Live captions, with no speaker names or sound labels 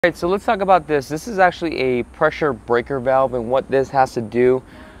Alright, so let's talk about this. This is actually a pressure breaker valve, and what this has to do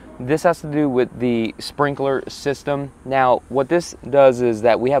with the sprinkler system. Now, what this does is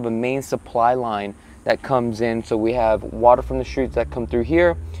that we have a main supply line that comes in, so we have water from the streets that come through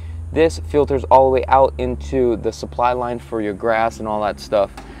here. This filters all the way out into the supply line for your grass and all that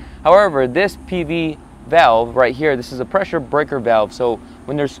stuff. However, this PV valve right here, this is a pressure breaker valve, so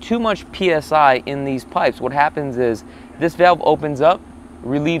when there's too much PSI in these pipes, what happens is this valve opens up,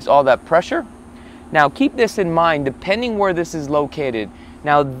 relieves all that pressure. Now keep this in mind, depending where this is located.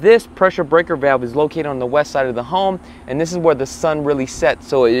 Now this pressure breaker valve is located on the west side of the home, and this is where the sun really sets,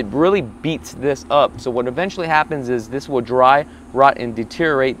 so it really beats this up. So what eventually happens is this will dry, rot, and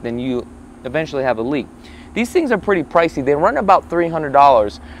deteriorate, then you eventually have a leak. These things are pretty pricey. They run about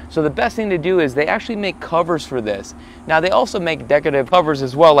 $300. So the best thing to do is they actually make covers for this. Now they also make decorative covers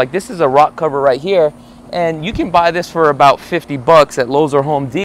as well. Like this is a rock cover right here, and you can buy this for about 50 bucks at Lowe's or Home Depot.